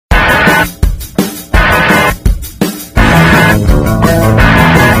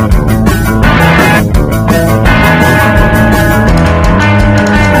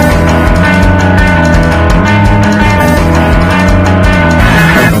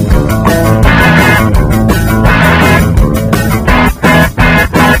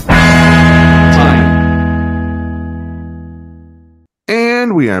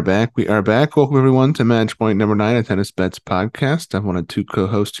are back. We are back. Welcome everyone to Match Point number 9 of Tennis Bets podcast. I'm one of two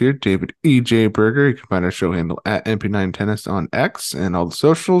co-hosts here, David E.J. Berger. You can find our show handle at MP9 Tennis on X and all the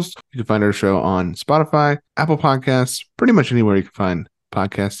socials. You can find our show on Spotify, Apple Podcasts, pretty much anywhere you can find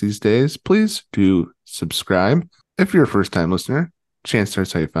podcasts these days. Please do subscribe. If you're a first-time listener, chance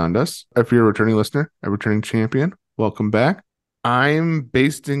starts how you found us. If you're a returning listener, a returning champion, welcome back. I'm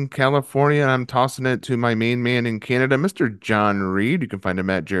based in California, and I'm tossing it to my main man in Canada, Mr. John Reed. You can find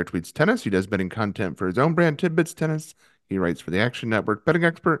him at Jared Tweets Tennis. He does betting content for his own brand, Tidbits Tennis. He writes for the Action Network Betting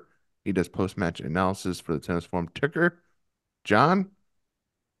Expert. He does post-match analysis for the Tennis Forum Ticker. John,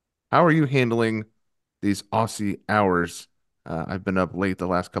 how are you handling these Aussie hours? I've been up late the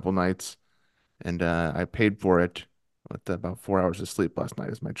last couple nights, and I paid for it with about 4 hours of sleep last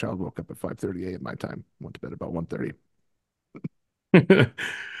night as my child woke up at 5:30 a.m. my time. Went to bed about 1:30. Yeah,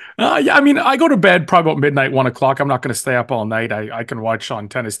 I mean, I go to bed probably about midnight, 1 o'clock. I'm not going to stay up all night. I can watch on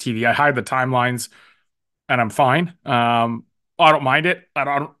tennis TV. I hide the timelines, and I'm fine. I don't mind it.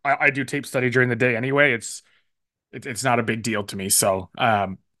 I do tape study during the day anyway. It's not a big deal to me. So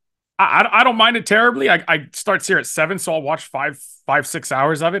I don't mind it terribly. I start here at 7, so I'll watch 6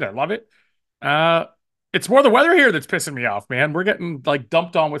 hours of it. I love it. It's more the weather here that's pissing me off, man. We're getting like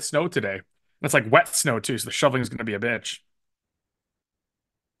dumped on with snow today. And it's like wet snow too, so the shoveling is going to be a bitch.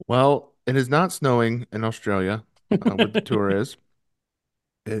 Well, it is not snowing in Australia, where the tour is.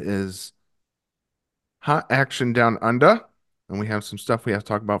 It is hot action down under, and we have some stuff we have to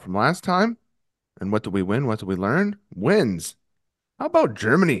talk about from last time. And what did we win? What did we learn? Wins. How about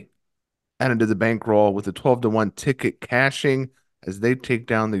Germany? Added to the bankroll with a 12-1 ticket cashing as they take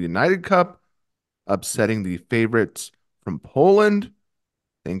down the United Cup, upsetting the favorites from Poland.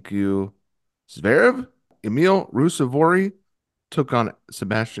 Thank you, Zverev. Emil Rusevori took on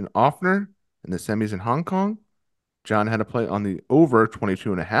Sebastian Offner in the semis in Hong Kong. John had to play on the over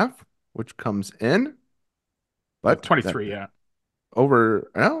 22.5, which comes in. But 23, yeah.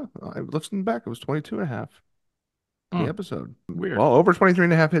 Over, well, I listened back. It was 22.5 the Hmm, episode. weird. Well, over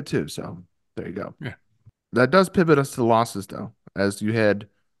 23.5 hit too. So there you go. Yeah. That does pivot us to the losses, though, as you had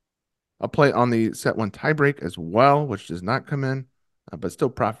a play on the set one tiebreak as well, which does not come in, but still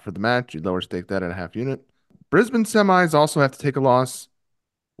profit for the match. You lower stake that at a half unit. Brisbane semis also have to take a loss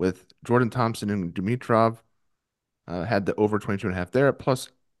with Jordan Thompson and Dimitrov. Had the over 22.5 there at plus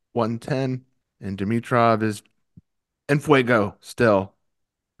 110. And Dimitrov is en fuego still.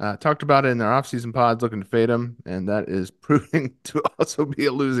 Talked about it in their offseason pods, looking to fade him, and that is proving to also be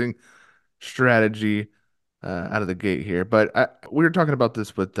a losing strategy out of the gate here. But we were talking about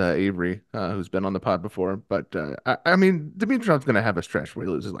this with Avery, who's been on the pod before. But I mean, Dimitrov's going to have a stretch where he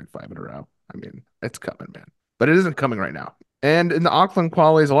loses like 5 in a row. I mean, it's coming, man. But it isn't coming right now. And in the Auckland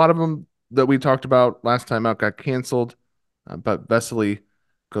qualies, a lot of them that we talked about last time out got canceled. But Vesely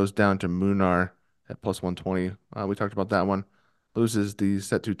goes down to Munar at plus 120. We talked about that one. Loses the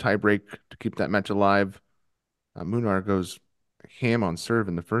set 2 tiebreak to keep that match alive. Munar goes ham on serve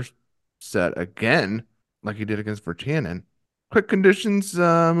in the first set again, like he did against Virtanen. Quick conditions,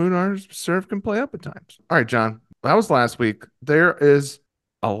 Munar's serve can play up at times. All right, John, that was last week. There is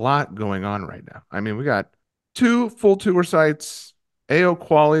a lot going on right now. I mean, we got 2 full tour sites, AO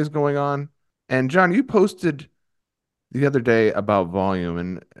Qualies going on. And John, you posted the other day about volume,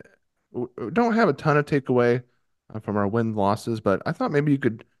 and we don't have a ton of takeaway from our win losses, but I thought maybe you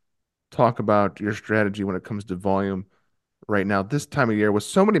could talk about your strategy when it comes to volume right now, this time of year with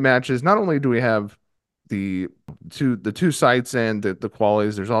so many matches. Not only do we have the two sites and the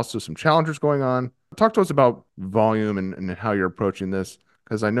qualities, there's also some challengers going on. Talk to us about volume and how you're approaching this,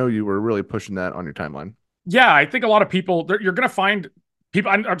 because I know you were really pushing that on your timeline. Yeah, I think a lot of people, you're going to find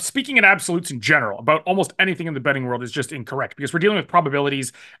people, I'm speaking in absolutes in general about almost anything in the betting world is just incorrect because we're dealing with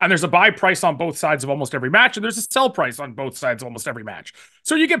probabilities and there's a buy price on both sides of almost every match and there's a sell price on both sides of almost every match.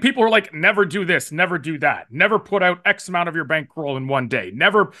 So you get people who are like, never do this, never do that, never put out X amount of your bankroll in one day.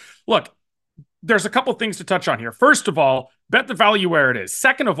 Never, look, there's a couple things to touch on here. First of all, bet the value where it is.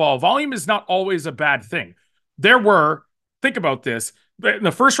 Second of all, volume is not always a bad thing. Think about this, in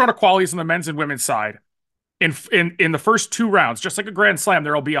the first round of qualies on the men's and women's side, in the first 2 rounds, just like a Grand Slam,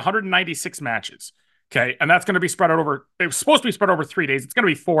 there will be 196 matches. Okay. And that's going to be spread out over, it was supposed to be spread over 3 days. It's going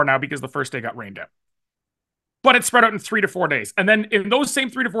to be 4 now because the first day got rained out. But it's spread out in 3 to 4 days. And then in those same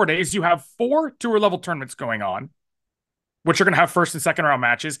 3 to 4 days, you have 4 tour level tournaments going on, which are going to have first and second round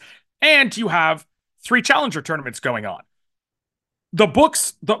matches. And you have 3 challenger tournaments going on. The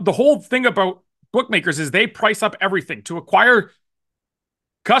books, the whole thing about bookmakers is they price up everything. To acquire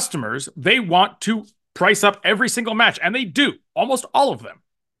customers, they want to price up every single match, and they do, almost all of them.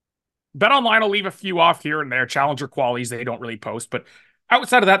 BetOnline will leave a few off here and there, challenger qualies they don't really post, but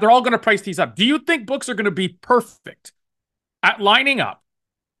Outside of that, they're all going to price these up. Do you think books are going to be perfect at lining up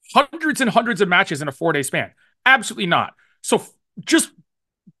hundreds and hundreds of matches in a 4 day span? Absolutely not. So just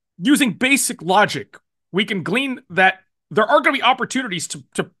using basic logic, we can glean that there are going to be opportunities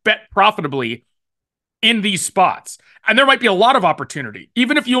to bet profitably in these spots. And there might be a lot of opportunity.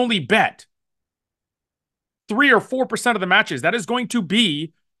 Even if you only bet 3 or 4% of the matches, that is going to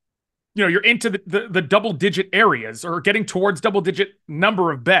be, you're into the double digit areas or getting towards double digit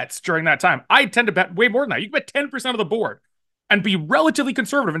number of bets during that time. I tend to bet way more than that. You can bet 10% of the board and be relatively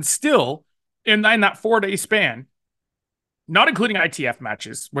conservative and still in that 4 day span, not including ITF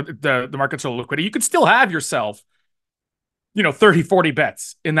matches where the market's so liquid, you could still have yourself, 30, 40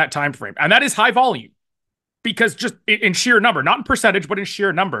 bets in that time frame. And that is high volume because just in sheer number, not in percentage, but in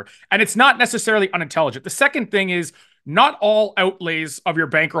sheer number. And it's not necessarily unintelligent. The second thing is not all outlays of your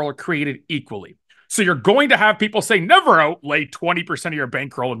bankroll are created equally. So you're going to have people say, never outlay 20% of your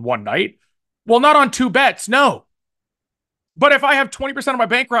bankroll in one night. Well, not on 2 bets, no. But if I have 20% of my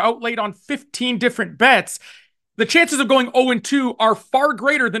bankroll outlaid on 15 different bets, the chances of going 0-2 are far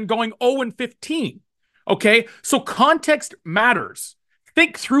greater than going 0-15. Okay? So context matters.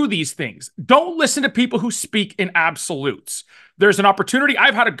 Think through these things. Don't listen to people who speak in absolutes. There's an opportunity.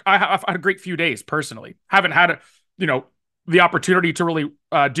 I've had a great few days personally. Haven't had the opportunity to really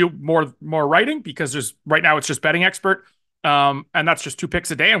do more writing because right now it's just betting expert, and that's just 2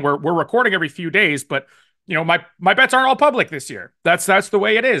 picks a day, and we're recording every few days. But my bets aren't all public this year. That's the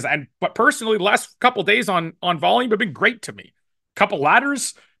way it is. But personally, the last couple days on volume have been great to me. Couple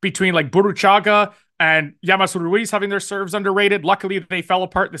ladders between like Buruchaga and Yamasu Ruiz having their serves underrated. Luckily, they fell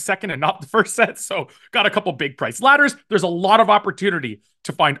apart the second and not the first set. So got a couple big price ladders. There's a lot of opportunity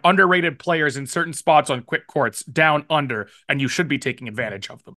to find underrated players in certain spots on quick courts down under, and you should be taking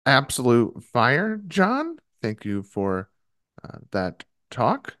advantage of them. Absolute fire, John. Thank you for that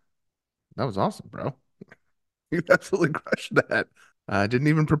talk. That was awesome, bro. You absolutely crushed that. I didn't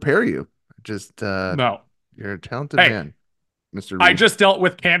even prepare you. Just No. you're a talented Hey, man, Mr. I Reed. just dealt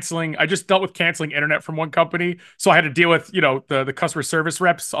with canceling. I just dealt with canceling internet from one company, so I had to deal with the customer service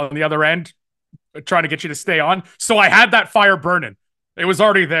reps on the other end trying to get you to stay on. So I had that fire burning. It was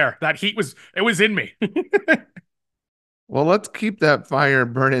already there. That heat was in me. Well, let's keep that fire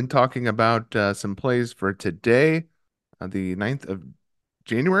burning talking about some plays for today, the 9th of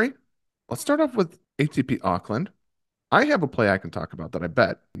January. Let's start off with ATP Auckland. I have a play I can talk about that I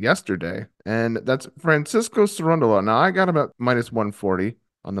bet yesterday, and that's Francisco Cerundolo. Now, I got him at minus 140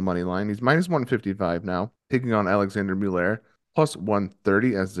 on the money line. He's minus 155 now, taking on Alexander Muller, plus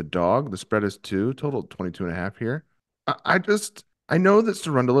 130 as the dog. The spread is 2, total 22.5 here. I know that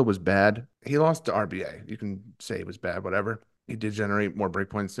Cerundolo was bad. He lost to RBA. You can say it was bad, whatever. He did generate more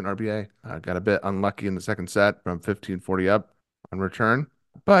breakpoints than RBA. Got a bit unlucky in the second set from 15-40 up on return.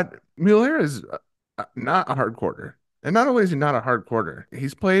 But Muller is not a hard quarter. And not only is he not a hard quarter,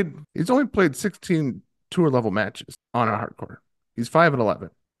 he's only played 16 tour level matches on a hard quarter. He's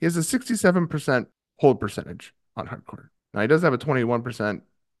 5-11. He has a 67% hold percentage on hard quarter. Now he does have a 21%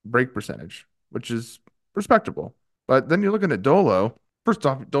 break percentage, which is respectable. But then you're looking at Dolo. First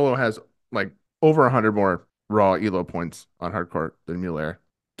off, Dolo has like over 100 more raw ELO points on hard court than Muller.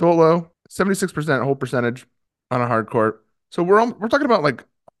 Dolo, 76% hold percentage on a hard court. So we're talking about like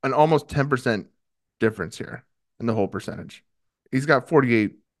an almost 10% difference here in the whole percentage. He's got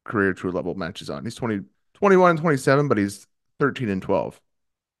 48 career tour level matches on. He's 21 and 27, but he's 13 and 12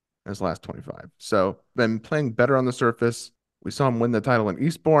 in his last 25. So been playing better on the surface. We saw him win the title in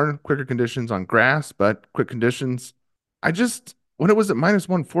Eastbourne, quicker conditions on grass, but quick conditions. When it was at minus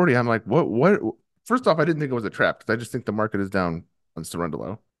 140, I'm like, what? First off, I didn't think it was a trap because I just think the market is down on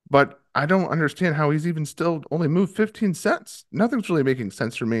Cerundolo. But I don't understand how he's even still only moved 15 cents. Nothing's really making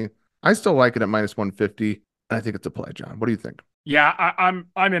sense for me. I still like it at minus 150. And I think it's a play, John. What do you think? Yeah,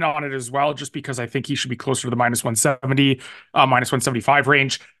 I'm in on it as well, just because I think he should be closer to the minus 170, minus 175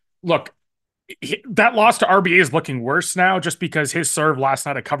 range. Look, that loss to RBA is looking worse now, just because his serve last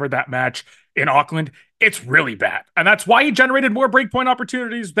night, I covered that match in Auckland. It's really bad. And that's why he generated more breakpoint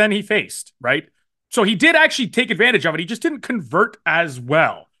opportunities than he faced, right? So he did actually take advantage of it. He just didn't convert as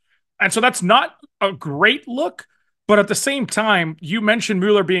well. And so that's not a great look. But at the same time, you mentioned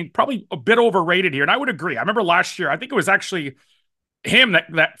Mueller being probably a bit overrated here. And I would agree. I remember last year, I think it was actually him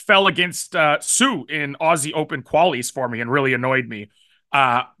that fell against Sue in Aussie Open qualies for me and really annoyed me.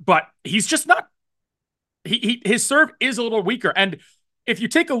 But he's just not, his serve is a little weaker. And if you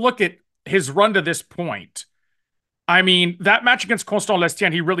take a look at his run to this point, I mean, that match against Constant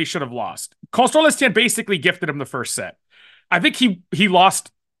Lestienne, he really should have lost. Constant Lestienne basically gifted him the first set. I think he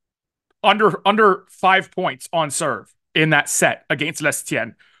lost under 5 points on serve in that set against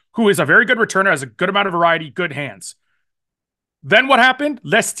Lestien, who is a very good returner, has a good amount of variety, good hands. Then what happened?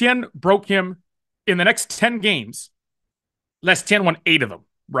 Lestien broke him in the next 10 games. Lestien won 8 of them,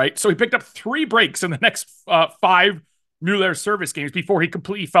 right? So he picked up 3 breaks in the next 5 Mueller service games before he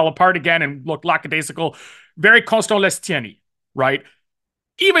completely fell apart again and looked lackadaisical. Very constant Lestieni, right?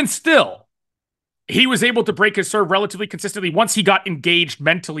 Even still, he was able to break his serve relatively consistently once he got engaged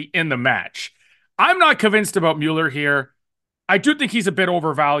mentally in the match. I'm not convinced about Mueller here. I do think he's a bit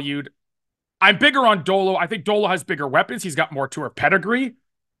overvalued. I'm bigger on Dolo. I think Dolo has bigger weapons. He's got more tour pedigree.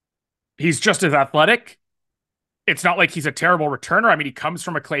 He's just as athletic. It's not like he's a terrible returner. I mean, he comes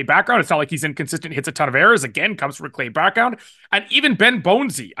from a clay background. It's not like he's inconsistent, hits a ton of errors. Again, comes from a clay background. And even Ben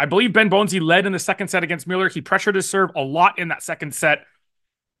Bonesy, I believe Ben Bonesy led in the second set against Mueller. He pressured his serve a lot in that second set.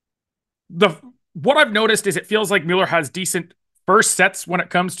 What I've noticed is it feels like Mueller has decent first sets when it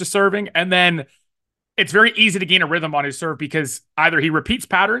comes to serving, and then it's very easy to gain a rhythm on his serve because either he repeats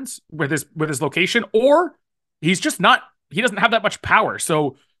patterns with his location, or he's just not he doesn't have that much power.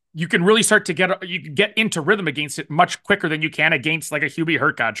 So you can really start to get into rhythm against it much quicker than you can against like a Hubie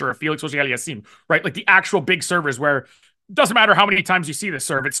Hurkacz or a Felix Auger-Aliassime, right? Like the actual big servers where it doesn't matter how many times you see the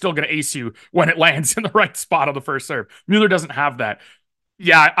serve, it's still going to ace you when it lands in the right spot on the first serve. Mueller doesn't have that.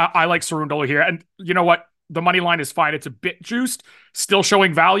 Yeah, I like Cerundolo here. And you know what? The money line is fine. It's a bit juiced, still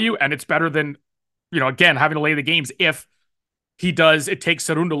showing value, and it's better than, again, having to lay the games if it takes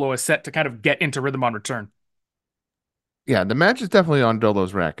Cerundolo a set to kind of get into rhythm on return. Yeah, the match is definitely on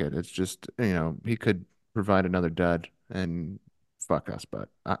Dolo's racket. It's just, he could provide another dud and fuck us. But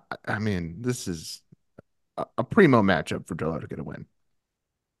I mean, this is a primo matchup for Dolo to get a win.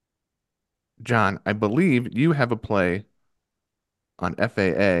 John, I believe you have a play on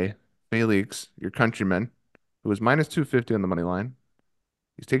FAA, Felix, your countryman, who is minus 250 on the money line.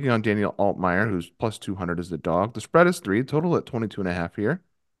 He's taking on Daniel Altmaier, who's plus 200 as the dog. The spread is 3, total at 22.5 here.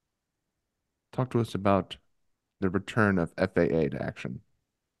 Talk to us about the return of FAA to action.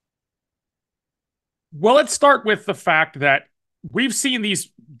 Well, let's start with the fact that we've seen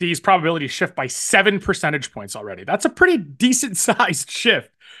these probabilities shift by 7 percentage points already. That's a pretty decent sized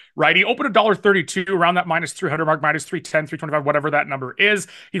shift, right? He opened $1.32 around that minus 300 mark, minus 310, 325, whatever that number is.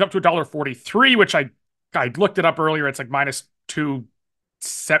 He's up to $1.43, which I looked it up earlier. It's like minus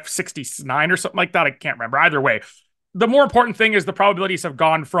 269 or something like that. I can't remember. Either way, the more important thing is the probabilities have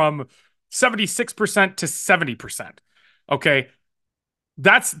gone from 76% to 70%. Okay.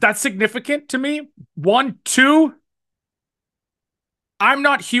 That's significant to me. 1, 2. I'm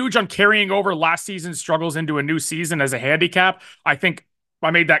not huge on carrying over last season's struggles into a new season as a handicap. I think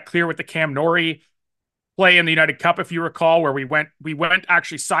I made that clear with the Cam Norrie play in the United Cup, if you recall, where we went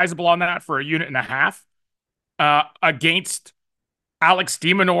actually sizable on that for 1.5 units against Alex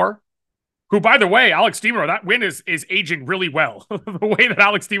de Minaur, who, by the way, Alex de Minaur, that win is aging really well. The way that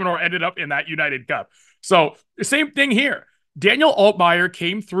Alex de Minaur ended up in that United Cup. So the same thing here. Daniel Altmaier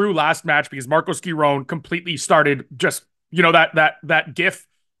came through last match because Marcos Giron completely started just, that gif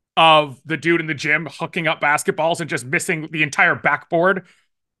of the dude in the gym hooking up basketballs and just missing the entire backboard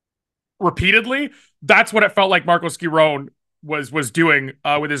repeatedly. That's what it felt like Marcos Giron was doing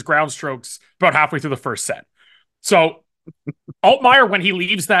with his ground strokes about halfway through the first set. So Altmaier, when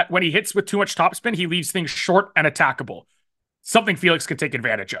he hits with too much topspin, he leaves things short and attackable. Something Felix can take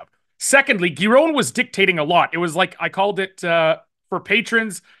advantage of. Secondly, Giron was dictating a lot. It was like I called it for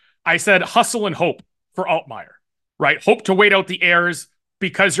patrons. I said hustle and hope for Altmaier, right? Hope to wait out the airs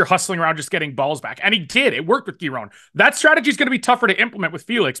because you're hustling around just getting balls back. And he did. It worked with Giron. That strategy is going to be tougher to implement with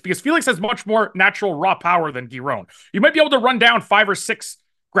Felix because Felix has much more natural raw power than Giron. You might be able to run down 5 or 6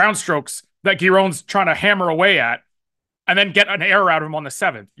 ground strokes that Giron's trying to hammer away at and then get an error out of him on the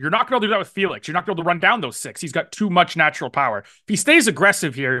 7th. You're not going to do that with Felix. You're not going to be able to run down those 6. He's got too much natural power. If he stays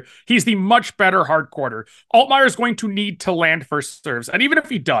aggressive here, he's the much better hard quarter. Altmaier is going to need to land first serves. And even if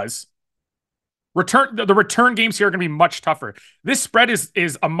he does, the return games here are going to be much tougher. This spread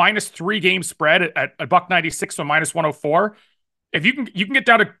is a minus 3 game spread at $1.96, so minus 104. If you can get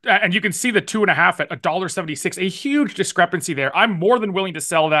down to, and you can see the 2.5 at $1.76, a huge discrepancy there. I'm more than willing to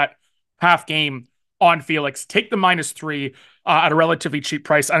sell that half game on Felix. Take the minus 3 at a relatively cheap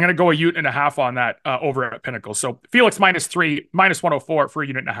price. I'm going to go 1.5 on that over at Pinnacle. So Felix minus 3, minus 104 for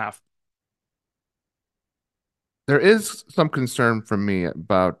 1.5. There is some concern from me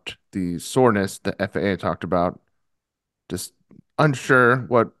about the soreness that FAA talked about. Just unsure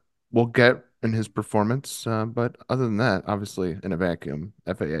what we'll get in his performance. But other than that, obviously, in a vacuum,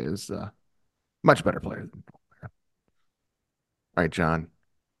 FAA is a much better player than. All right, John.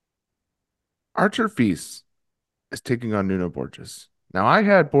 Archer Feast is taking on Nuno Borges. Now, I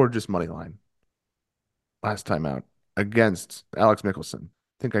had Borges money line last time out. against Alex Mickelson.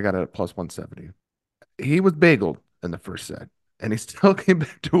 I think I got it at plus 170. He was bageled in the first set, and he still came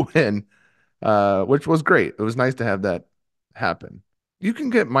back to win, which was great. It was nice to have that happen. You can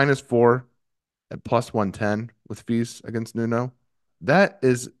get -4 at plus 110 with Feast against Nuno. That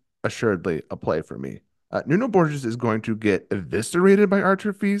is assuredly a play for me. Nuno Borges is going to get eviscerated by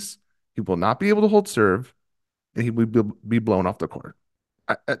Archer Feast. He will not be able to hold serve, and he will be blown off the court.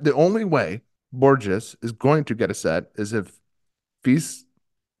 The only way Borges is going to get a set is if Feast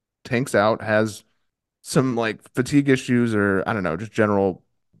tanks out, has some like fatigue issues, or I don't know, just general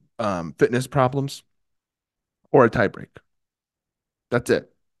fitness problems, or a tiebreak. That's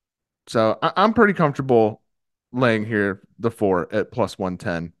it. So I'm pretty comfortable laying here the 4 at plus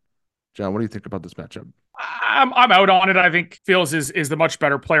 110. John, what do you think about this matchup? I'm out on it. I think Fields is the much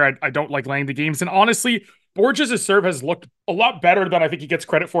better player. I don't like laying the games. And honestly, Borges' serve has looked a lot better than I think he gets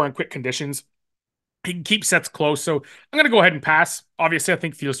credit for in quick conditions. He can keep sets close. So I'm going to go ahead and pass. Obviously, I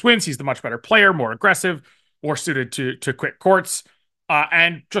think Fields wins. He's the much better player, more aggressive, more suited to quick courts,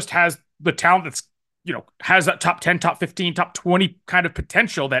 and just has the talent that's, has that top 10, top 15, top 20 kind of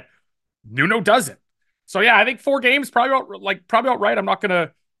potential that Nuno doesn't. So yeah, I think 4 games probably outright. I'm not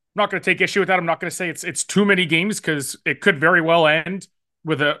gonna take issue with that. I'm not gonna say it's too many games because it could very well end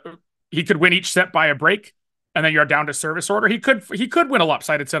with he could win each set by a break, and then you're down to service order. He could win a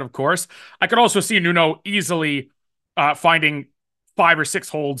lopsided set, of course. I could also see Nuno easily finding 5 or 6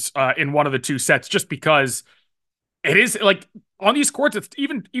 holds in one of the 2 sets, just because it is like on these courts, it's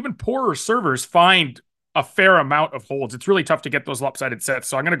even poorer servers find a fair amount of holds. It's really tough to get those lopsided sets.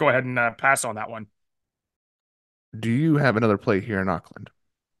 So I'm going to go ahead and pass on that one. Do you have another play here in Auckland?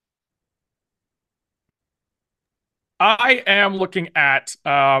 I am looking at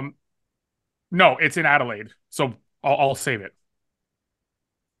no, it's in Adelaide, so I'll save it.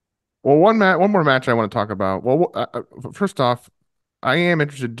 Well, one more match I want to talk about. Well, first off, I am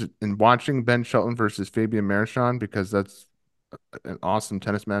interested in watching Ben Shelton versus Fabian Marichon because that's an awesome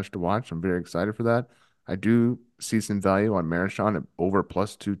tennis match to watch. I'm very excited for that. I do see some value on Marichon at over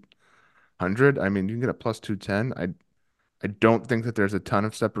plus 200. I mean, you can get a plus 210. I don't think that there's a ton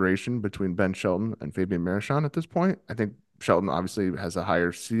of separation between Ben Shelton and Fabian Marichon at this point. I think Shelton obviously has a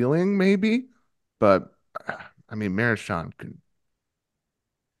higher ceiling, maybe, but I mean, Marichon can.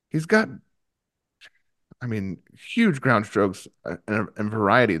 He's got, I mean, huge ground strokes and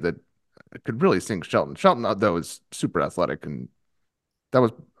variety that could really sink Shelton. Shelton, though, is super athletic, and that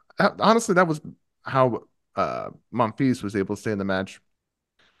was honestly that was how Monfils was able to stay in the match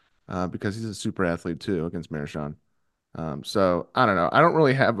because he's a super athlete too against Marichon. So I don't know. I don't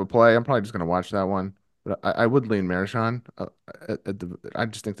really have a play. I'm probably just gonna watch that one, but I would lean Marichon. I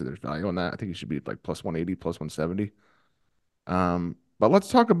just think that there's value on that. I think he should be like plus 180, plus 170. But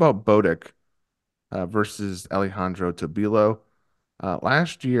let's talk about Bodek versus Alejandro Tabilo.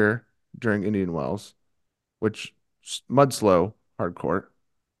 Last year during Indian Wells, which mud slow, hard court.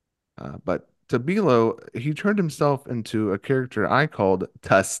 But Tabilo, he turned himself into a character I called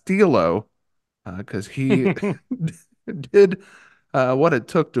Tastilo because he did what it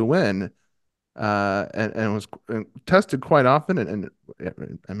took to win and was tested quite often and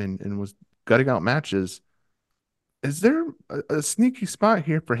I mean and was gutting out matches. Is there a sneaky spot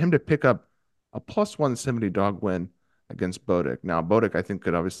here for him to pick up a plus 170 dog win against Bodek? Now, Bodek, I think,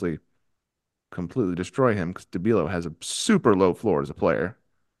 could obviously completely destroy him because Tabilo has a super low floor as a player,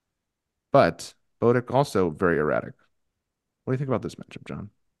 but Bodek also very erratic. What do you think about this matchup, John?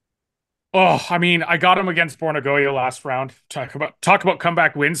 Oh, I mean, I got him against Bornagoyo last round. Talk about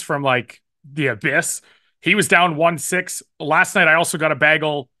comeback wins from like the abyss. He was down 1-6 last night. I also got a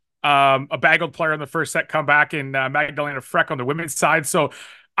baggled player in the first set comeback in Magdalena Freck on the women's side. So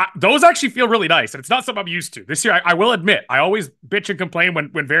those actually feel really nice, and it's not something I'm used to. This year, I will admit, I always bitch and complain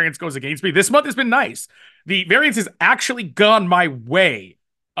when variance goes against me. This month has been nice. The variance has actually gone my way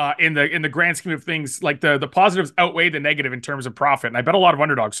in the grand scheme of things. Like the positives outweigh the negative in terms of profit, and I bet a lot of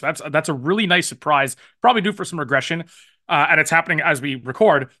underdogs. So that's a really nice surprise. Probably due for some regression, and it's happening as we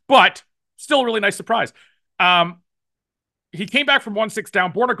record, but still a really nice surprise. He came back from 1-6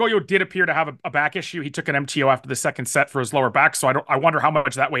 down. Bornagoyo did appear to have a back issue. He took an MTO after the second set for his lower back, so I wonder how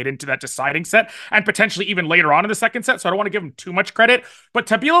much that weighed into that deciding set, and potentially even later on in the second set. So I don't want to give him too much credit. But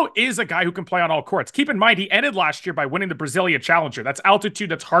Tabilo is a guy who can play on all courts. Keep in mind, he ended last year by winning the Brasilia Challenger. That's altitude,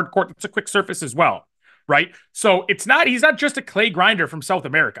 that's hard court, that's a quick surface as well, right? So he's not just a clay grinder from South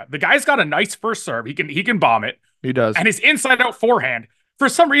America. The guy's got a nice first serve. He can bomb it. He does. And his inside out forehand. For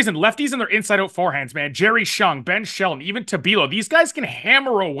some reason, lefties and their inside-out forehands, man. Jerry Shung, Ben Shelton, even Tabilo, these guys can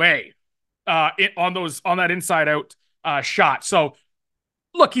hammer away on that inside-out shot. So,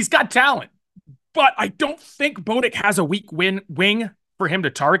 look, he's got talent. but I don't think Bodek has a weak wing for him to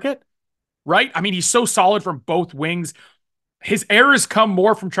target, right? I mean, he's so solid from both wings. His errors come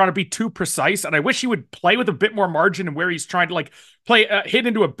more from trying to be too precise, and I wish he would play with a bit more margin and where he's trying to like play hit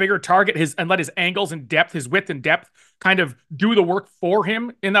into a bigger target, and let his angles and depth, his width and depth, kind of do the work for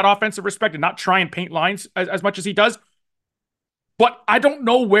him in that offensive respect, and not try and paint lines as much as he does. But I don't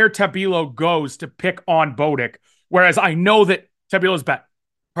know where Tabilo goes to pick on Bodek, whereas I know that Tabilo's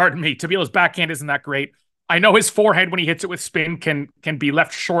backhand isn't that great. I know his forehand when he hits it with spin can be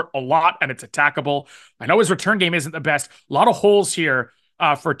left short a lot and it's attackable. I know his return game isn't the best. A lot of holes here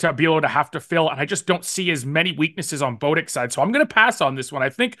for Tabilo to have to fill, and I just don't see as many weaknesses on Bodek's side. So I'm going to pass on this one. I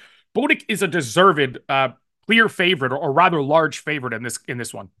think Bodek is a deserved clear favorite, or rather large favorite in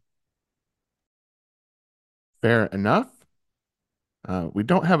this one. Fair enough. We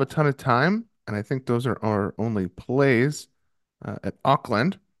don't have a ton of time, and I think those are our only plays at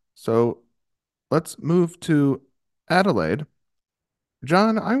Auckland. So let's move to Adelaide.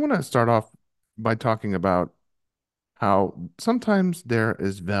 John, I want to start off by talking about how sometimes there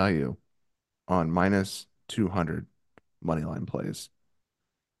is value on minus 200 moneyline plays.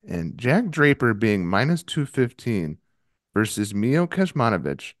 And Jack Draper being minus 215 versus Mio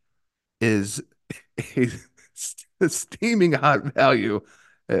Kecmanovic is a steaming hot value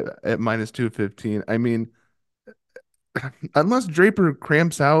at minus 215. I mean, unless Draper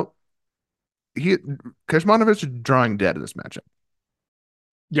cramps out, he Kecmanovic is drawing dead in this matchup.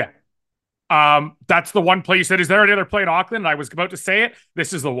 Yeah. That's the one play you said. Is there any other play in Auckland? And I was about to say it.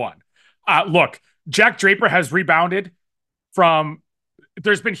 This is the one. Look, Jack Draper has rebounded from.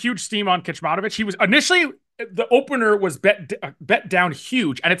 There's been huge steam on Kecmanovic. He was initially the opener was bet down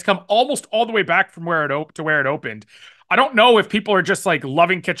huge, and it's come almost all the way back from where it opened. I don't know if people are just like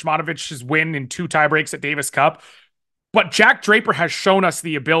loving Kecmanovic's win in 2 tiebreaks at Davis Cup, but Jack Draper has shown us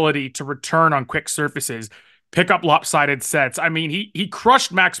the ability to return on quick surfaces, pick up lopsided sets. I mean, he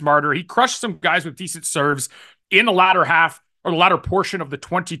crushed Max Martyr. He crushed some guys with decent serves in the latter half or the latter portion of the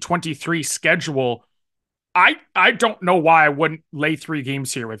 2023 schedule. I don't know why I wouldn't lay 3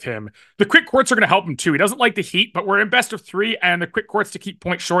 games here with him. The quick courts are going to help him too. He doesn't like the heat, but we're in best of 3, and the quick courts to keep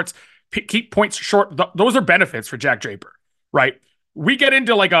points short. Those are benefits for Jack Draper, right? We get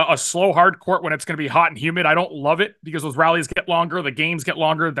into like a slow hard court when it's going to be hot and humid. I don't love it because those rallies get longer, the games get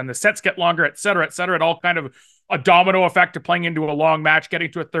longer, then the sets get longer, et cetera, et cetera. It all kind of a domino effect of playing into a long match, getting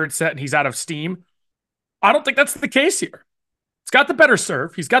to a third set, and he's out of steam. I don't think that's the case here. He's got the better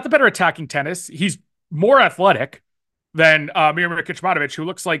serve. He's got the better attacking tennis. He's more athletic than Miomir Kecmanovic, who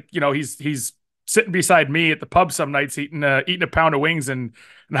looks like, he's sitting beside me at the pub some nights eating a pound of wings and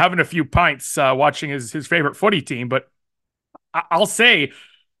having a few pints watching his favorite footy team. But I'll say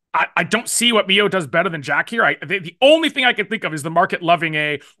I don't see what Mio does better than Jack here. The only thing I can think of is the market loving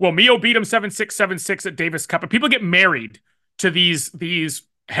Mio beat him 7-6, 7-6 at Davis Cup. And people get married to these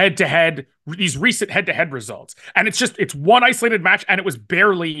head-to-head, these recent head-to-head results. And it's one isolated match, and it was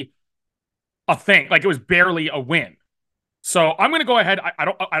barely a thing. Like, it was barely a win. So I'm going to go ahead.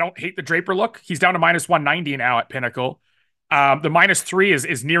 I don't hate the Draper look. He's down to minus 190 now at Pinnacle. The minus 3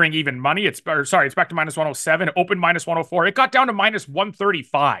 is nearing even money. It's back to minus 107. It opened minus 104. It got down to minus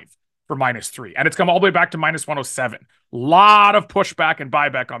 135 for minus 3, and it's come all the way back to minus 107. Lot of pushback and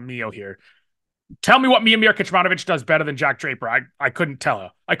buyback on Mio here. Tell me what Miomir Kecmanovic does better than Jack Draper. I couldn't tell you.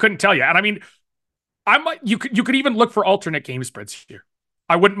 I couldn't tell you. And I mean, you could even look for alternate game spreads here.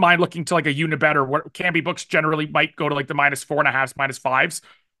 I wouldn't mind looking to like a Unibet, or what Canby books generally might go to like the minus 4.5s, minus 5s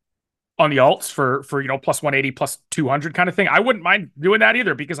on the alts for plus 180, plus 200 kind of thing. I wouldn't mind doing that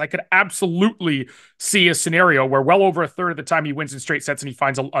either, because I could absolutely see a scenario where well over a third of the time he wins in straight sets and he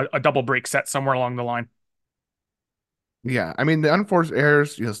finds a double break set somewhere along the line. Yeah, I mean the unforced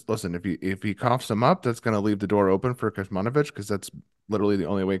errors. Yes, listen, if he coughs them up, that's going to leave the door open for Kecmanovic, because that's literally the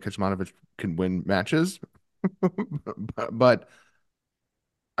only way Kecmanovic can win matches. but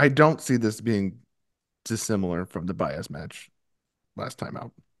I don't see this being dissimilar from the bias match last time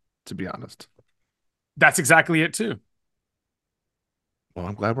out, to be honest. That's exactly it too. Well,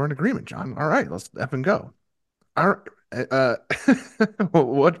 I'm glad we're in agreement, John. All right, let's F and go. All right,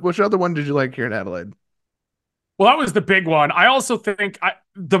 which other one did you like here in Adelaide? Well, that was the big one. I also think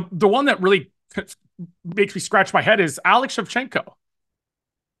the one that really makes me scratch my head is Alex Shevchenko.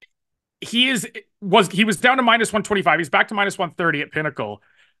 He was down to minus 125. He's back to minus 130 at Pinnacle.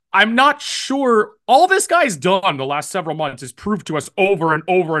 I'm not sure. All this guy's done the last several months is prove to us over and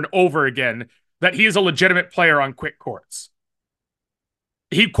over and over again that he is a legitimate player on quick courts.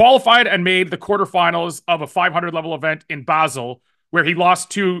 He qualified and made the quarterfinals of a 500 level event in Basel, where he lost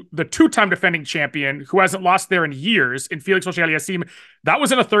to the 2-time defending champion, who hasn't lost there in years, in Felix Auger-Aliassime. That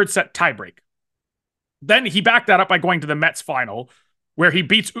was in a third set tiebreak. Then he backed that up by going to the Mets final, where he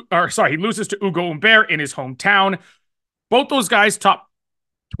loses to Ugo Humbert in his hometown. Both those guys top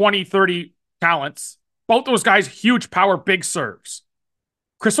 20, 30 talents. Both those guys, huge power, big serves.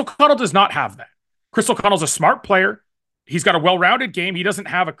 Chris O'Connell does not have that. Chris O'Connell's a smart player. He's got a well-rounded game. He doesn't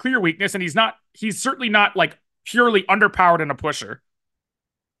have a clear weakness, and he's certainly not like purely underpowered and a pusher.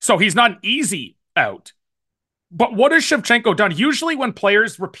 So he's not an easy out. But what has Shevchenko done? Usually, when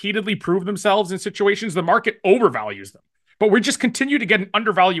players repeatedly prove themselves in situations, the market overvalues them. But we just continue to get an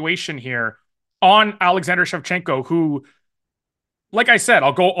undervaluation here on Alexander Shevchenko, who, like I said,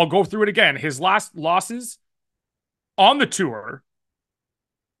 I'll go through it again. His last losses on the tour,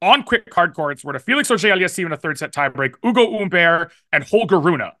 on quick hard courts, were to Felix Auger-Aliassime in a third set tiebreak, Ugo Humbert, and Holger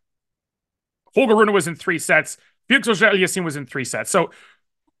Rune. Holger Rune was in 3 sets. Felix Auger-Aliassime was in 3 sets. So,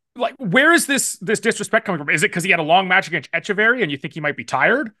 like, where is this disrespect coming from? Is it because he had a long match against Echeverry and you think he might be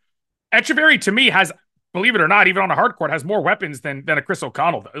tired? Echeverry, to me, has, believe it or not, even on a hard court, has more weapons than a Chris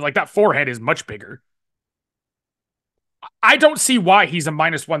O'Connell does. Like, that forehand is much bigger. I don't see why he's a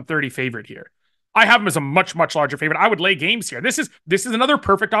minus 130 favorite here. I have him as a much, much larger favorite. I would lay games here. This is another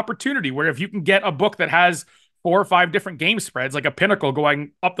perfect opportunity where if you can get a book that has 4 or 5 different game spreads, like a Pinnacle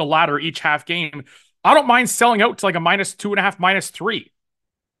going up the ladder each half game, I don't mind selling out to like a minus 2.5, minus 3.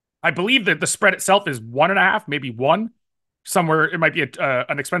 I believe that the spread itself is 1.5, maybe 1. Somewhere it might be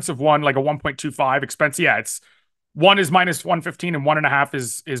an expensive one, like a 1.25 expense. Yeah, it's 1 is minus 115 and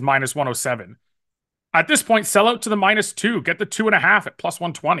 1.5 is minus 107. At this point, sell out to the minus 2, get the 2.5 at plus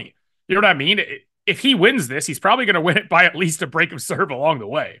 120. You know what I mean? If he wins this, he's probably going to win it by at least a break of serve along the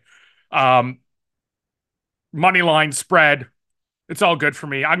way. Money line spread, it's all good for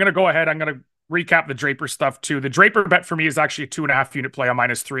me. I'm going to go ahead. I'm going to recap the Draper stuff too. The Draper bet for me is actually a 2.5 unit play on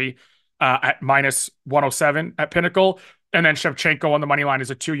minus 3 at minus 107 at Pinnacle. And then Shevchenko on the money line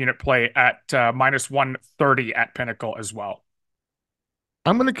is a 2 unit play at minus 130 at Pinnacle as well.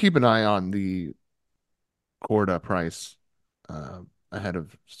 I'm going to keep an eye on the Corda price ahead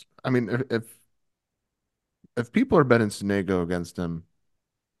of. I mean, if people are betting Sonego against him,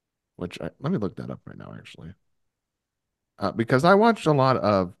 let me look that up right now, actually, because I watched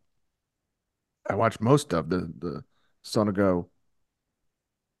most of the Sonego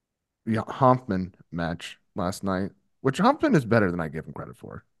Hoffman match last night, which Hoffman is better than I give him credit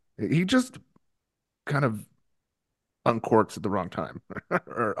for. He just kind of uncorks at the wrong time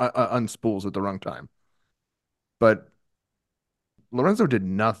or unspools at the wrong time. But Lorenzo did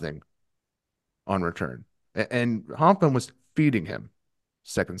nothing on return, and Hoffman was feeding him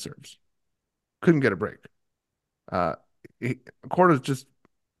second serves. Couldn't get a break. Uh, Corda's just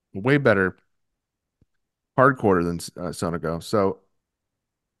way better hard quarter than Sonego. So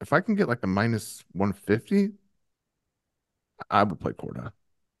if I can get like a minus 150, I would play Corda.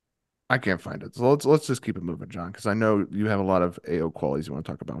 I can't find it. So let's just keep it moving, John, because I know you have a lot of AO qualities you want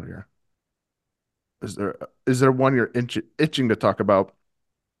to talk about here. Is there one you're itching to talk about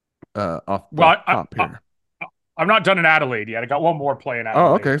off the Well, top here? I'm not done in Adelaide yet. I got one more play in Oh,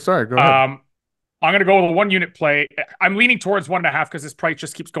 Adelaide. okay. Sorry. Go ahead. I'm going to go with a 1 unit play. I'm leaning towards 1.5 because this price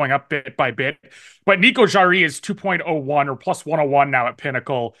just keeps going up bit by bit. But Nico Jarry is 2.01 or plus 101 now at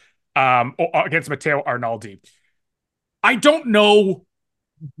Pinnacle against Matteo Arnaldi. I don't know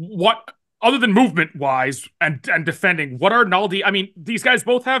what, other than movement wise and defending, what Arnaldi. I mean, these guys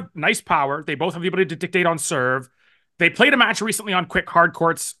both have nice power. They both have the ability to dictate on serve. They played a match recently on quick hard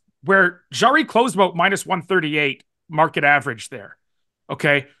courts where Jarry closed about minus 138 market average there.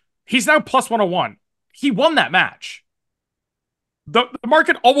 Okay. He's now plus 101. He won that match. The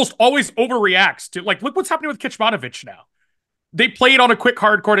market almost always overreacts to, like, look what's happening with Kecmanovic now. They played on a quick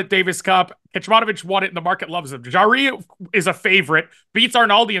hard court at Davis Cup. Kecmanovic won it and the market loves him. Jarry is a favorite, beats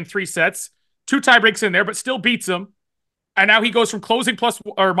Arnaldi in 3 sets, 2 tiebreaks in there, but still beats him. And now he goes from closing plus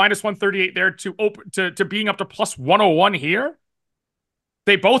or minus 138 there to being up to plus 101 here.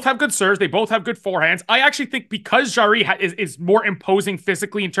 They both have good serves. They both have good forehands. I actually think because Jarry is more imposing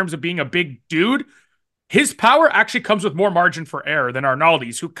physically in terms of being a big dude, his power actually comes with more margin for error than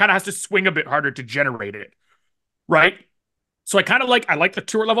Arnaldi's, who kind of has to swing a bit harder to generate it, right? So I like the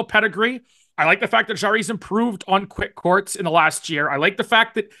tour level pedigree. I like the fact that Jarry's improved on quick courts in the last year. I like the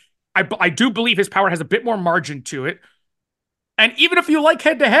fact that I do believe his power has a bit more margin to it. And even if you like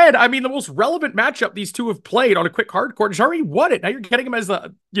head-to-head, I mean, the most relevant matchup these two have played on a quick hard court, Jarry won it. Now you're getting him as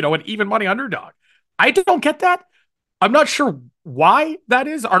an even money underdog. I don't get that. I'm not sure why that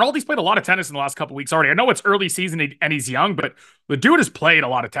is. Arnaldi's played a lot of tennis in the last couple of weeks already. I know it's early season and he's young, but the dude has played a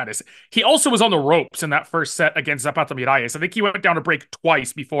lot of tennis. He also was on the ropes in that first set against Zapata Miralles. I think he went down to break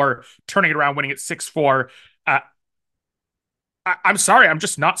twice before turning it around, winning it 6-4. I'm sorry, I'm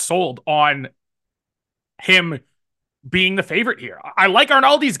just not sold on him being the favorite here. I like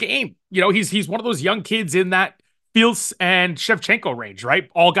Arnaldi's game. He's one of those young kids in that Fils and Shevchenko range, right?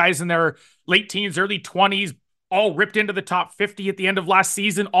 All guys in their late teens, early 20s, all ripped into the top 50 at the end of last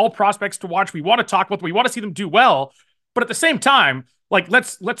season, all prospects to watch. We want to talk about them. We want to see them do well. But at the same time, like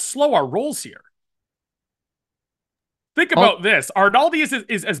let's slow our rolls here. Think Well, about this. Arnaldi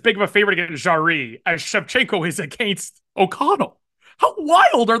is as big of a favorite against Jarry as Shevchenko is against O'Connell. How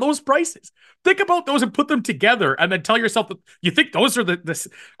wild are those prices? Think about those and put them together and then tell yourself that you think those are the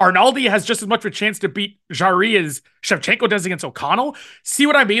Arnaldi has just as much of a chance to beat Jarry as Shevchenko does against O'Connell. See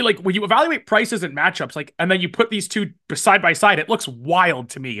what I mean? Like when you evaluate prices and matchups, like, and then you put these two side by side, it looks wild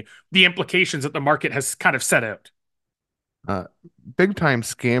to me, the implications that the market has kind of set out. uh, big time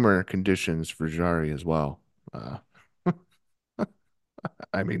scammer conditions for Jari as well. Uh,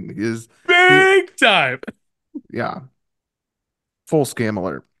 I mean, he, Big time. yeah, full scam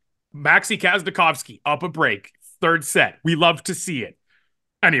alert. Maxi Kazdakovsky up a break, third set. We love to see it.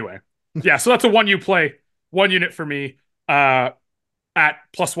 Anyway, yeah, so that's a one you play, one unit for me. At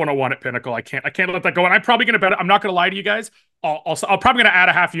plus 101 at Pinnacle. I can't let that go. And I'm probably gonna bet it. I'm not gonna lie to you guys. I'll probably gonna add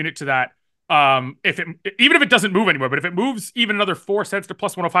a half unit to that. If it even if it doesn't move anywhere, but if it moves even another 4 cents to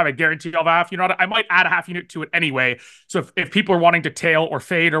plus 105, I guarantee I'll have a half. I might add a half unit to it anyway. So if people are wanting to tail or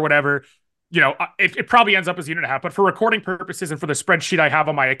fade or whatever, it probably ends up as a unit and a half. But for recording purposes and for the spreadsheet I have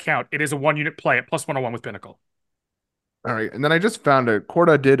on my account, it is a one unit play at plus 101 with Pinnacle. All right, and then I just found it.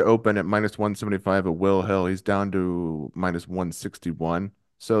 Corda did open at minus 175 at Will Hill. He's down to minus 161.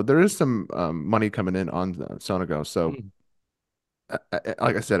 So there is some money coming in on Sonego. So Mm.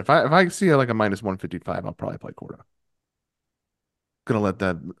 like I said, if I see like a minus 155, I'll probably play Corda. Gonna let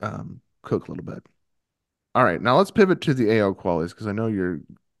that cook a little bit. All right, now let's pivot to the AO qualies because I know you're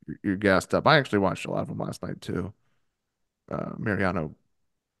gassed up. I actually watched a lot of them last night too. Mariano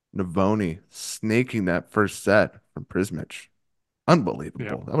Navoni snaking that first set from Prismich. Yeah.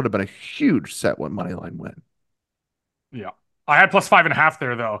 Unbelievable. That would have been a huge set one money line win. Yeah. I had plus 5.5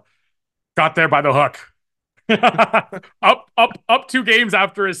 there though. Got there by the hook. up 2 games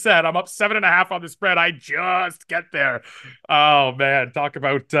after his set. I'm up 7.5 on the spread. I just get there. Oh man, talk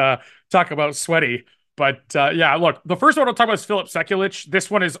about sweaty. But yeah, look, the first one I'll talk about is Filip Sekulic. This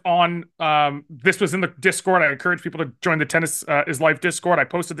one is on. This was in the Discord. I encourage people to join the Tennis is Life Discord. I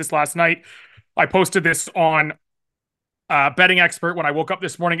posted this last night. I posted this on Betting Expert when I woke up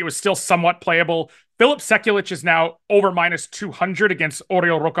this morning. It was still somewhat playable. Filip Sekulic is now over minus 200 against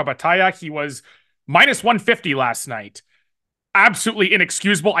Oriol Rocabataya. He was minus 150 last night. Absolutely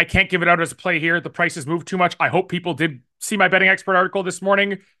inexcusable. I can't give it out as a play here. The prices moved too much. I hope people did see my Betting Expert article this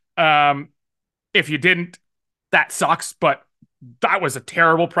morning. If you didn't, that sucks, but that was a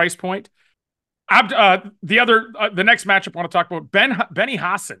terrible price point. The next matchup I want to talk about, Benny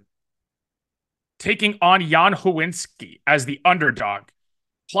Hassan taking on Jan Howinski as the underdog.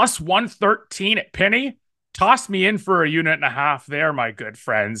 Plus 113 at Penny. Toss me in for a unit and a half there, my good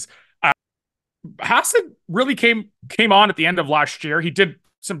friends. Hassan really came on at the end of last year. He did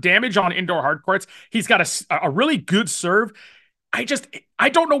some damage on indoor hard courts. He's got a really good serve. I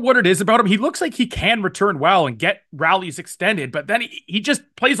don't know what it is about him. He looks like he can return well and get rallies extended, but then he just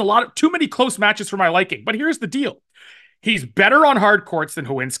plays too many close matches for my liking. But here's the deal. He's better on hard courts than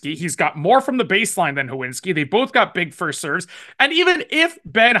Howinski. He's got more from the baseline than Howinski. They both got big first serves. And even if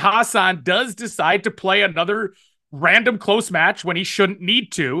Ben Hassan does decide to play another random close match when he shouldn't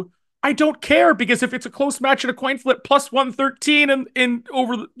need to, I don't care, because if it's a close match in a coin flip, plus 113 and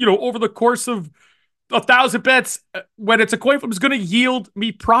over the course of 1,000 bets, when it's a coin flip, is going to yield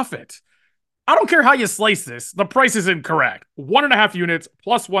me profit. I don't care how you slice this. The price is incorrect. 1.5 units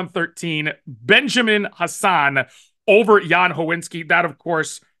plus 113. Benjamin Hassan over Jan Howinski. That, of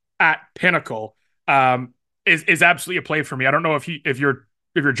course, at Pinnacle, is absolutely a play for me. I don't know if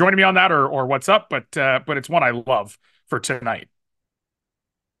you're joining me on that or what's up, but it's one I love for tonight.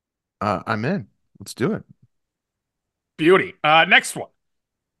 I'm in. Let's do it. Beauty. Next one,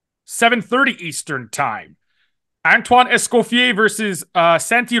 7:30 Eastern time. Antoine Escoffier versus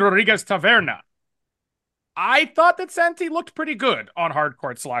Santi Rodriguez Taverna. I thought that Santi looked pretty good on hard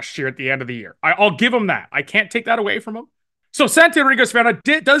courts last year at the end of the year. I'll give him that. I can't take that away from him. So Santi Rodriguez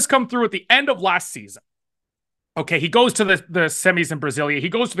Taverna does come through at the end of last season. Okay, he goes to the semis in Brasilia. He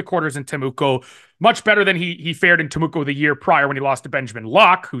goes to the quarters in Temuco. Much better than he fared in Temuco the year prior when he lost to Benjamin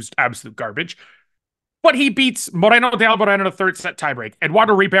Locke, who's absolute garbage. But he beats Moreno de Alboran in a third set tiebreak.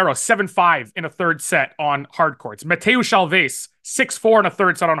 Eduardo Ribeiro, 7-5 in a third set on hard courts. Mateus Chalves, 6-4 in a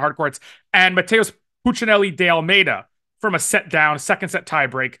third set on hard courts. And Mateus Puccinelli de Almeida from a set down, second set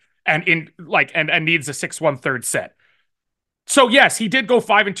tiebreak, and needs a 6-1 third set. So yes, he did go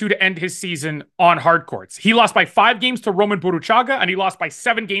 5-2 to end his season on hard courts. He lost by 5 games to Roman Buruchaga, and he lost by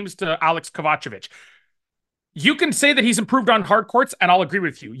 7 games to Alex Kovacevic. You can say that he's improved on hard courts, and I'll agree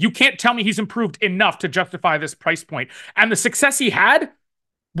with you. You can't tell me he's improved enough to justify this price point. And the success he had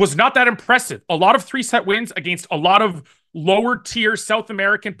was not that impressive. A lot of 3-set wins against a lot of lower tier South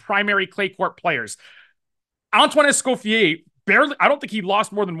American primary clay court players. Antoine Escoffier barely, I don't think he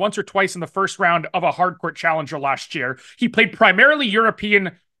lost more than once or twice in the first round of a hard court challenger last year. He played primarily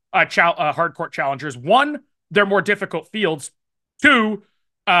European hard court challengers. One, they're more difficult fields. Two,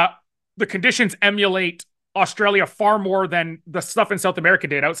 the conditions emulate Australia far more than the stuff in South America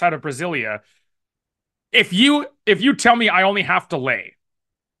did outside of Brasilia. If you tell me I only have to lay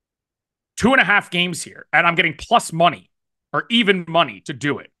 2.5 games here and I'm getting plus money or even money to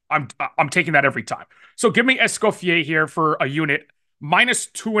do it, I'm taking that every time. So give me Escoffier here for a unit minus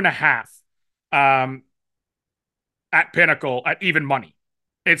 2.5 at Pinnacle at even money.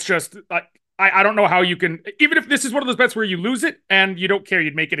 It's just I don't know how you can, even if this is one of those bets where you lose it and you don't care,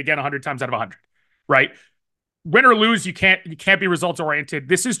 you'd make it again 100 times out of 100, right? Win or lose, you can't be results oriented.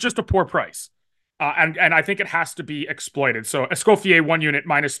 This is just a poor price. And I think it has to be exploited. So Escoffier 1 unit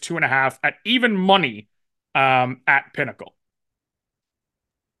minus 2.5 at even money at Pinnacle.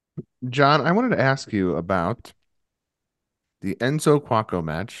 John, I wanted to ask you about the Enzo Quaco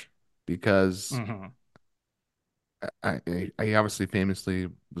match because Mm-hmm. I obviously famously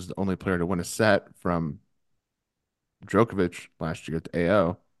was the only player to win a set from Djokovic last year at the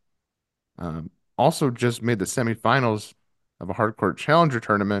AO. Also just made the semifinals of a hardcourt challenger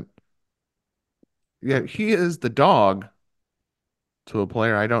tournament. Yeah, he is the dog to a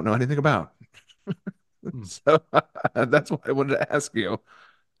player I don't know anything about. So that's why I wanted to ask you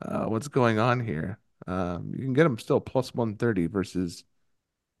what's going on here. You can get him still plus 130 versus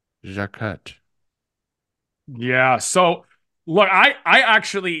Jacquet. Yeah. So look, I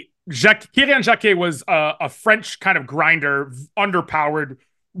actually Kylian Jacquet was a French kind of grinder, underpowered,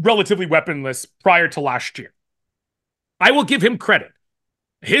 relatively weaponless prior to last year. I will give him credit.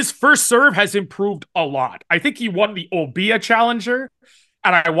 His first serve has improved a lot. I think he won the Obia Challenger,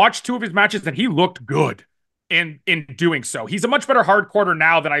 and I watched 2 of his matches, and he looked good in doing so. He's a much better hard quarter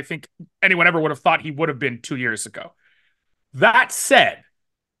now than I think anyone ever would have thought he would have been 2 years ago. That said,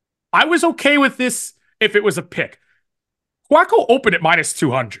 I was okay with this if it was a pick. Quacko opened at minus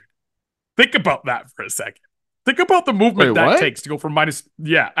 200. Think about that for a second. Think about the Wait, movement that what? takes to go from minus,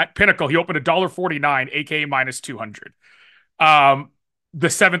 yeah, at Pinnacle, he opened $1.49, aka minus 200. The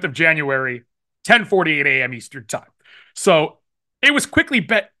 7th of January, 10:48 a.m. Eastern time. So it was quickly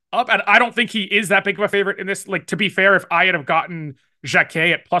bet up, and I don't think he is that big of a favorite in this. Like, to be fair, if I had have gotten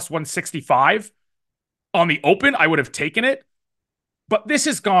Jacquet at plus 165 on the open, I would have taken it. But this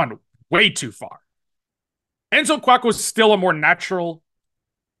has gone way too far. Enzo Quaco is still a more natural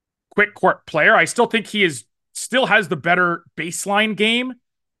quick court player. I still think he is still has the better baseline game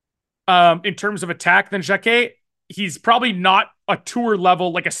in terms of attack than Jacquet. He's probably not a tour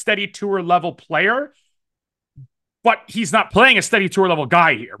level, like a steady tour level player, but he's not playing a steady tour level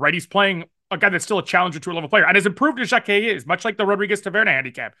guy here, right? He's playing a guy that's still a challenger tour level player and as improved as Jacquet is, much like the Rodriguez Taverna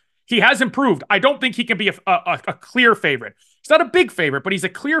handicap. He has improved. I don't think he can be a clear favorite. He's not a big favorite, but he's a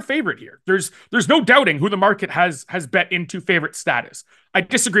clear favorite here. There's no doubting who the market has bet into favorite status. I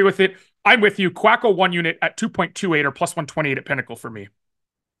disagree with it. I'm with you. Quacko 1 unit at 2.28 or plus 128 at Pinnacle for me.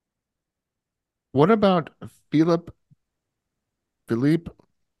 What about Philippe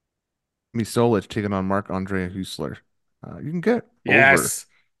Misolic taking on Mark Andre Huesler? You can get Yes.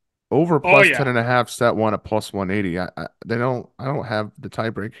 over Oh plus 10 yeah. and a half set one at plus 180. I don't have the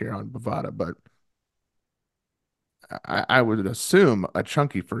tiebreak here on Bovada, but I would assume a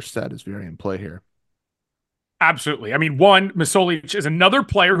chunky first set is very in play here. Absolutely. I mean, one, Misolic is another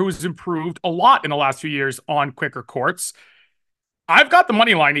player who's improved a lot in the last few years on quicker courts. I've got the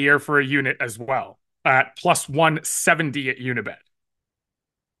money line here for a unit as well at plus 170 at Unibet.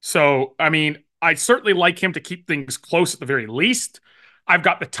 So, I mean, I certainly like him to keep things close at the very least. I've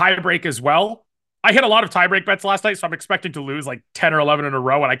got the tiebreak as well. I hit a lot of tiebreak bets last night, so I'm expecting to lose like 10 or 11 in a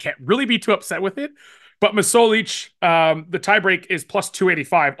row, and I can't really be too upset with it. But Misolic, the tiebreak is plus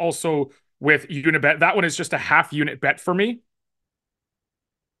 285 also with Unibet. That one is just a half unit bet for me.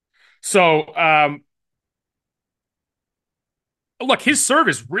 So, look, his serve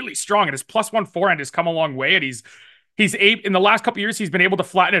is really strong, and his plus one forehand has come a long way, and he's in the last couple of years he's been able to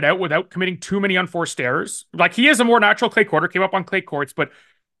flatten it out without committing too many unforced errors. Like, he is a more natural clay quarter, came up on clay courts, but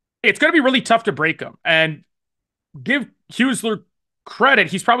it's going to be really tough to break him. And give Huesler credit,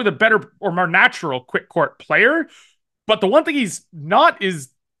 he's probably the better or more natural quick court player. But the one thing he's not is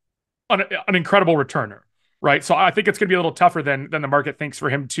an incredible returner. right? So I think it's going to be a little tougher than the market thinks for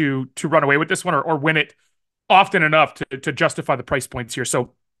him to run away with this one or win it often enough to justify the price points here.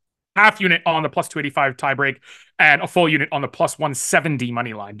 So half unit on the plus 285 tiebreak and a full unit on the plus 170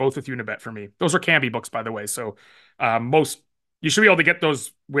 money line, both with Unibet for me. Those are Camby books, by the way. So most you should be able to get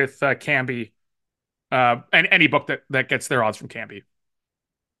those with Camby and any book that gets their odds from Camby.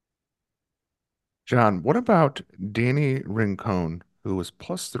 John, what about Danny Rincon, who was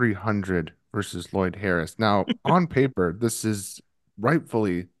plus 300 versus Lloyd Harris? Now, on paper, this is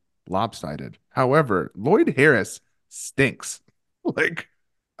rightfully lopsided. However, Lloyd Harris stinks. Like,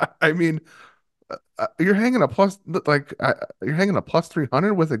 I mean, you're hanging a plus, you're hanging a plus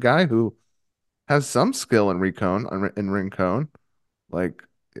 300 with a guy who has some skill in Rincon. Like,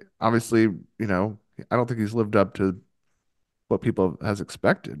 obviously, I don't think he's lived up to what people has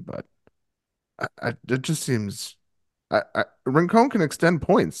expected, but it just seems Rincon can extend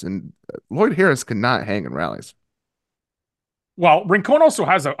points, and Lloyd Harris cannot hang in rallies. Well, Rincon also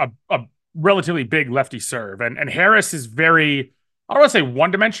has a relatively big lefty serve, and Harris is very, I don't want to say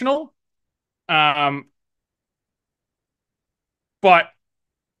one dimensional, um, but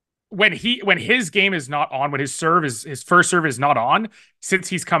when his game is not on, when his first serve is not on, since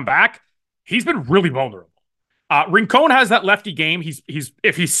he's come back, he's been really vulnerable. Rincon has that lefty game. He's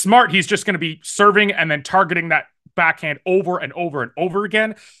if he's smart, he's just going to be serving and then targeting that backhand over and over and over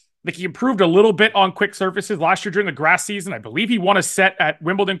again. Like he improved a little bit on quick surfaces last year during the grass season. I believe he won a set at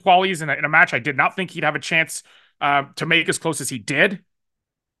Wimbledon Qualies in a match I did not think he'd have a chance to make as close as he did.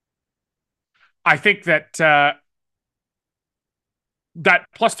 I think that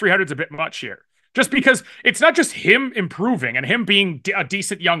plus 300 is a bit much here. Just because it's not just him improving and him being a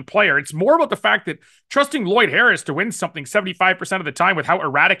decent young player. It's more about the fact that trusting Lloyd Harris to win something 75% of the time with how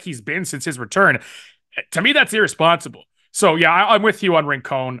erratic he's been since his return, to me, that's irresponsible. So, yeah, I'm with you on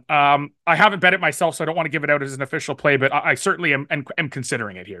Rincon. I haven't bet it myself, so I don't want to give it out as an official play, but I certainly am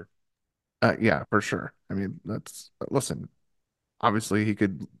considering it here. Yeah, for sure. I mean, listen, obviously he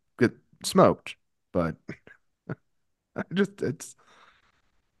could get smoked, but it's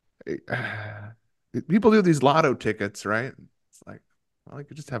people do these lotto tickets, right? It's like, well, I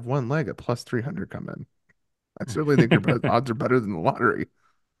could just have one leg at plus 300 come in. I certainly think your odds are better than the lottery.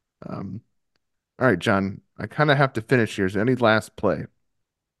 Um, all right, John, I kind of have to finish here. Is there any last play?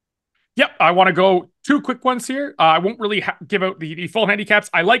 Yep, I want to go two quick ones here. I won't really give out the full handicaps.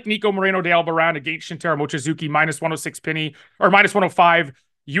 I like Nico Moreno de Albaran against Shintaro Mochizuki minus 106 penny or minus 105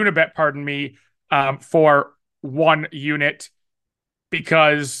 Unibet, pardon me, for 1 unit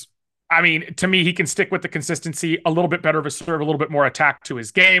because I mean, to me, he can stick with the consistency, a little bit better of a serve, a little bit more attack to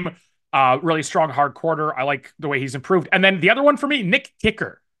his game. Really strong hard quarter. I like the way he's improved. And then the other one for me, Nick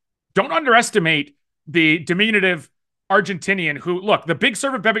Kicker. Don't underestimate the diminutive Argentinian who, look, the big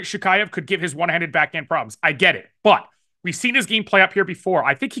serve of Bebek Shukayev could give his one-handed backhand problems. I get it. But we've seen his game play up here before.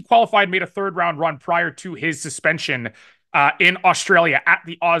 I think he qualified, made a third-round run prior to his suspension in Australia at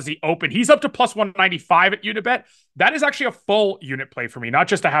the Aussie Open. He's up to plus 195 at Unibet. That is actually a full unit play for me, not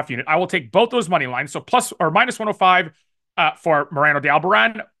just a half unit. I will take both those money lines. So plus or minus 105 for Moreno de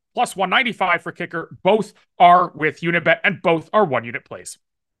Albaran, plus 195 for Kicker. Both are with Unibet and both are 1 unit plays.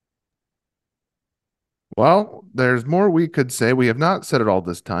 Well, there's more we could say. We have not said it all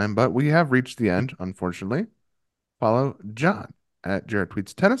this time, but we have reached the end, unfortunately. Follow John at Jared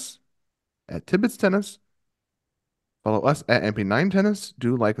Tweets Tennis, at Tibbets Tennis. Follow us at MP9 Tennis.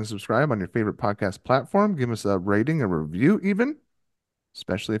 Do like and subscribe on your favorite podcast platform. Give us a rating, a review, even,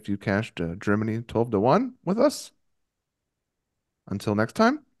 especially if you cashed Germany 12-1 with us. Until next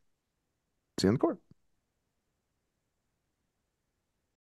time, see you on the court.